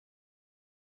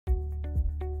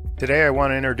Today I want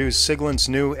to introduce Siglent's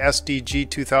new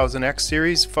SDG2000X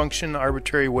series function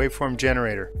arbitrary waveform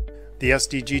generator. The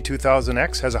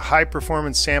SDG2000X has a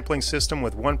high-performance sampling system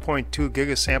with 1.2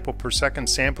 gigasample per second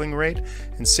sampling rate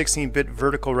and 16-bit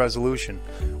vertical resolution,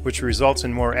 which results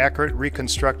in more accurate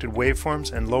reconstructed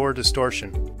waveforms and lower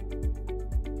distortion.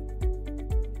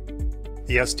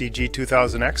 The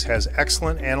SDG2000X has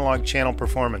excellent analog channel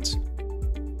performance.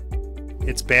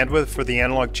 Its bandwidth for the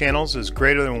analog channels is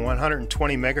greater than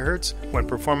 120 MHz when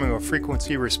performing a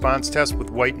frequency response test with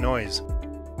white noise.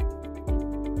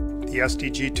 The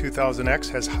SDG2000X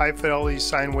has high-fidelity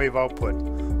sine wave output.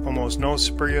 Almost no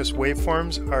spurious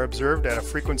waveforms are observed at a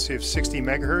frequency of 60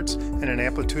 MHz and an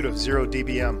amplitude of 0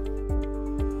 dBm.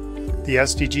 The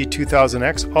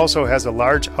SDG2000X also has a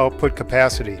large output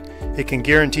capacity. It can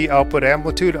guarantee output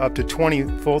amplitude up to 20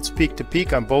 volts peak to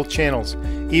peak on both channels,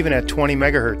 even at 20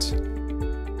 MHz.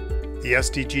 The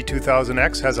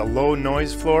SDG2000X has a low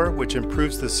noise floor which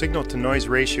improves the signal-to-noise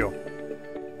ratio.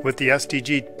 With the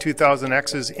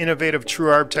SDG2000X's innovative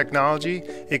TrueArb technology,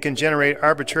 it can generate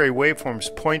arbitrary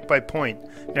waveforms point by point,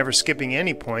 never skipping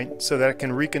any point, so that it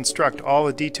can reconstruct all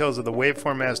the details of the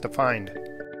waveform as defined.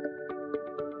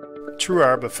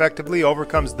 TrueArb effectively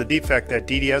overcomes the defect that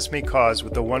DDS may cause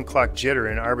with the one-clock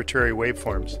jitter in arbitrary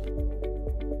waveforms.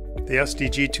 The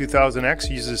SDG2000X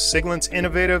uses Siglent's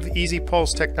innovative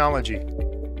EasyPulse technology.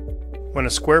 When a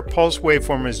square pulse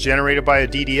waveform is generated by a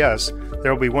DDS,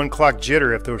 there will be one clock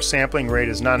jitter if the sampling rate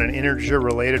is not an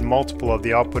integer-related multiple of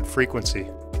the output frequency.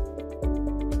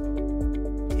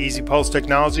 EasyPulse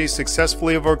technology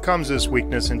successfully overcomes this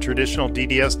weakness in traditional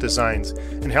DDS designs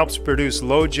and helps produce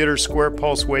low jitter square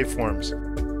pulse waveforms.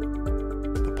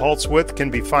 The pulse width can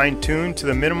be fine-tuned to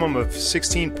the minimum of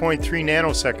 16.3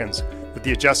 nanoseconds, with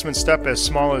the adjustment step as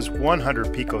small as 100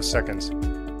 picoseconds.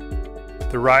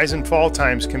 The rise and fall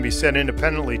times can be set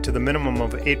independently to the minimum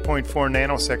of 8.4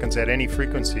 nanoseconds at any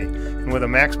frequency, and with a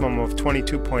maximum of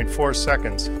 22.4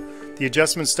 seconds. The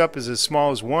adjustment step is as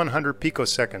small as 100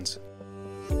 picoseconds.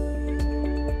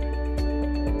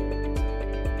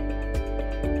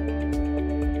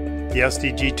 The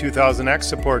SDG2000X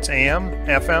supports AM,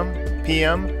 FM,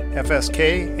 PM,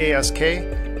 FSK, ASK,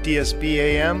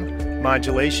 DSB-AM,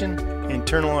 modulation,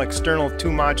 internal-external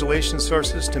 2 modulation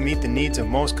sources to meet the needs of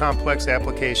most complex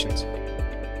applications.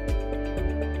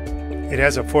 It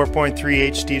has a 4.3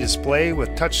 HD display with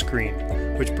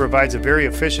touchscreen, which provides a very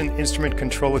efficient instrument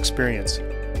control experience.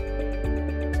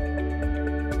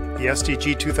 The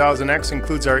SDG2000X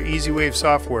includes our EasyWave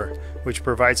software, which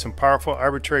provides some powerful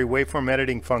arbitrary waveform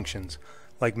editing functions,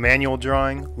 like manual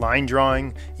drawing, line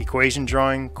drawing, equation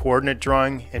drawing, coordinate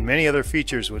drawing, and many other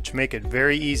features which make it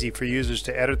very easy for users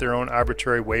to edit their own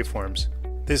arbitrary waveforms.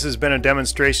 This has been a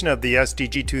demonstration of the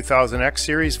SDG2000X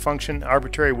series function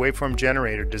arbitrary waveform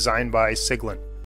generator designed by Siglent.